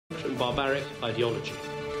barbaric ideology.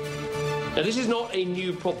 Now, this is not a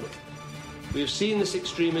new problem. We have seen this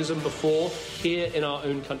extremism before here in our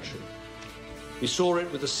own country. We saw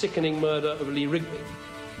it with the sickening murder of Lee Rigby,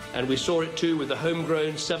 and we saw it too with the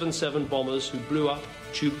homegrown 7-7 bombers who blew up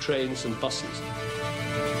tube trains and buses.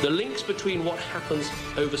 The links between what happens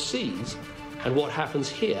overseas and what happens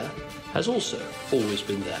here has also always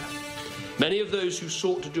been there. Many of those who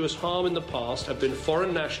sought to do us harm in the past have been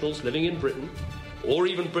foreign nationals living in Britain, or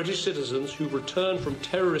even British citizens who returned from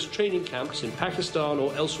terrorist training camps in Pakistan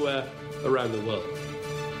or elsewhere around the world.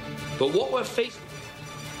 But what we're facing...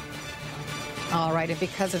 All right, and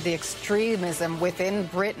because of the extremism within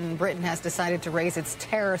Britain, Britain has decided to raise its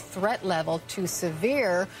terror threat level to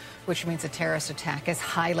severe, which means a terrorist attack is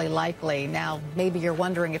highly likely. Now, maybe you're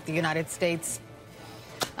wondering if the United States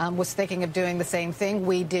was thinking of doing the same thing.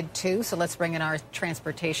 We did too, so let's bring in our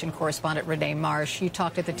transportation correspondent, Rene Marsh. You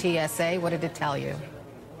talked to the TSA. What did it tell you?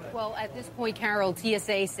 Well, at this point, Carol,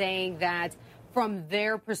 TSA saying that from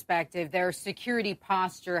their perspective, their security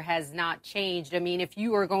posture has not changed. I mean, if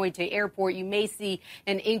you are going to airport, you may see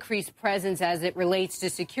an increased presence as it relates to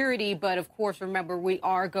security. But of course, remember, we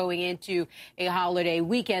are going into a holiday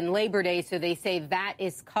weekend, Labor Day, so they say that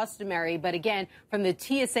is customary. But again, from the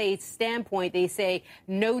TSA standpoint, they say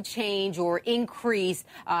no change or increase.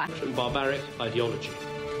 Barbaric ideology.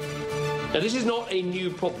 Now, this is not a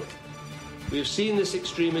new problem. We have seen this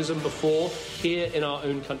extremism before here in our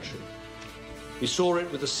own country. We saw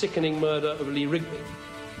it with the sickening murder of Lee Rigby,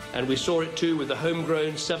 and we saw it too with the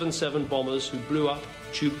homegrown 7-7 bombers who blew up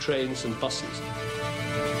tube trains and buses.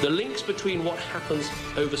 The links between what happens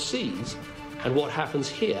overseas and what happens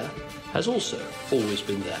here has also always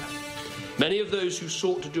been there. Many of those who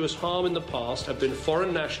sought to do us harm in the past have been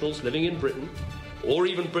foreign nationals living in Britain, or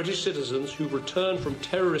even British citizens who returned from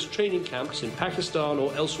terrorist training camps in Pakistan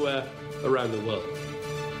or elsewhere around the world.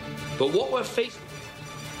 But what we're facing...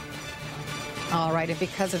 All right, and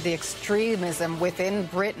because of the extremism within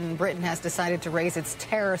Britain, Britain has decided to raise its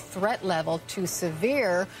terror threat level to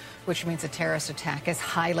severe, which means a terrorist attack is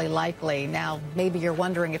highly likely. Now, maybe you're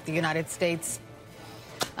wondering if the United States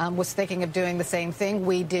was thinking of doing the same thing.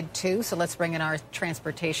 We did too, so let's bring in our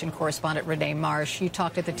transportation correspondent, Rene Marsh. You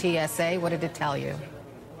talked to the TSA. What did it tell you?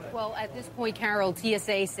 Well, at this point, Carol,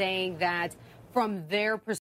 TSA saying that from their perspective,